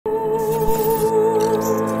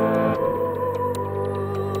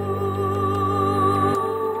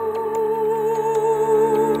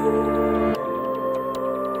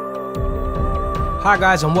Hi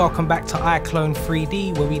guys, and welcome back to iClone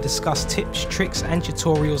 3D, where we discuss tips, tricks and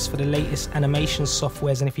tutorials for the latest animation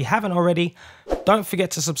softwares. And if you haven't already, don't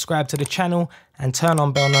forget to subscribe to the channel and turn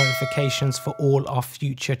on bell notifications for all our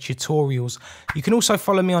future tutorials. You can also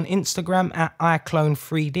follow me on Instagram at iClone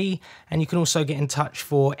 3D, and you can also get in touch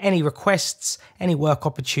for any requests, any work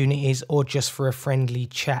opportunities, or just for a friendly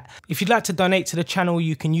chat. If you'd like to donate to the channel,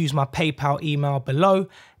 you can use my PayPal email below,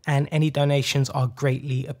 and any donations are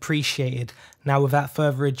greatly appreciated. Now, without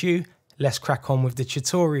further ado, let's crack on with the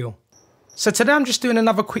tutorial. So today I'm just doing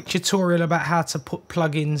another quick tutorial about how to put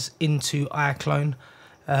plugins into iClone.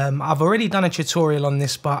 I've already done a tutorial on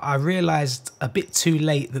this, but I realized a bit too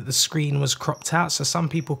late that the screen was cropped out, so some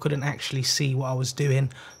people couldn't actually see what I was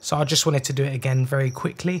doing. So I just wanted to do it again very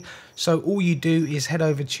quickly. So all you do is head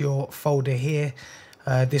over to your folder here.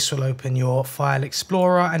 This will open your file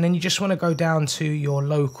explorer, and then you just want to go down to your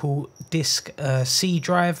local disk C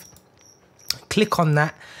drive, click on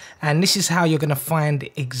that, and this is how you're going to find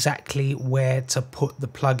exactly where to put the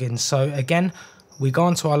plugin. So again, we go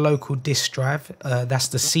onto our local disk drive, that's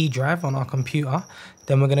the C drive on our computer.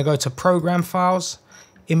 Then we're going to go to program files.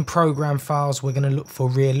 In program files, we're going to look for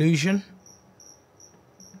Reillusion.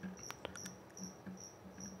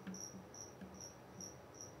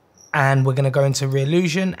 And we're going to go into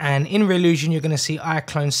Reillusion, and in Reillusion you're going to see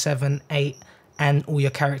iClone 7, 8 and all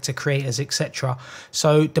your character creators, etc.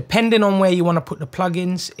 So depending on where you want to put the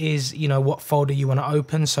plugins is, you know, what folder you want to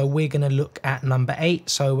open. So we're going to look at number 8.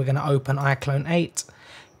 So we're going to open iClone 8.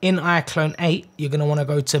 In iClone 8 you're going to want to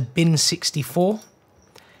go to bin 64,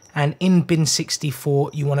 and in bin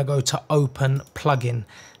 64 you want to go to open plugin.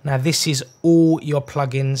 Now this is all your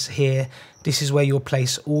plugins here. This is where you'll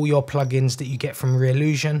place all your plugins that you get from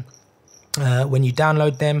Reillusion. When you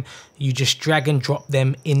download them, you just drag and drop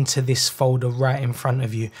them into this folder right in front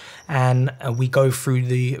of you, and we go through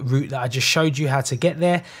the route that I just showed you how to get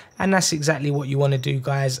there, and that's exactly what you want to do,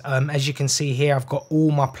 guys. As you can see here, I've got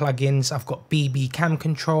all my plugins. I've got BB Cam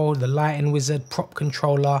Control, the Lighting Wizard, Prop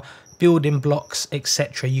Controller, building blocks,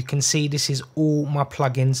 etc. You can see this is all my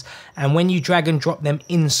plugins, and when you drag and drop them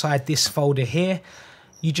inside this folder here,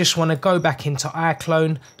 you just want to go back into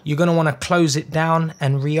iClone. You're going to want to close it down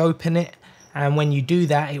and reopen it. And when you do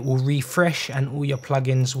that, it will refresh and all your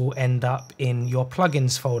plugins will end up in your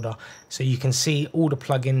plugins folder. So you can see all the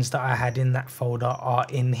plugins that I had in that folder are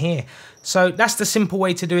in here. So that's the simple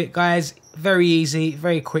way to do it, guys. Very easy,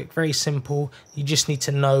 very quick, very simple. You just need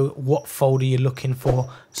to know what folder you're looking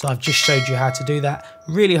for. So I've just showed you how to do that.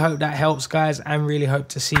 Really hope that helps, guys, and really hope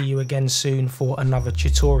to see you again soon for another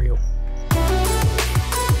tutorial.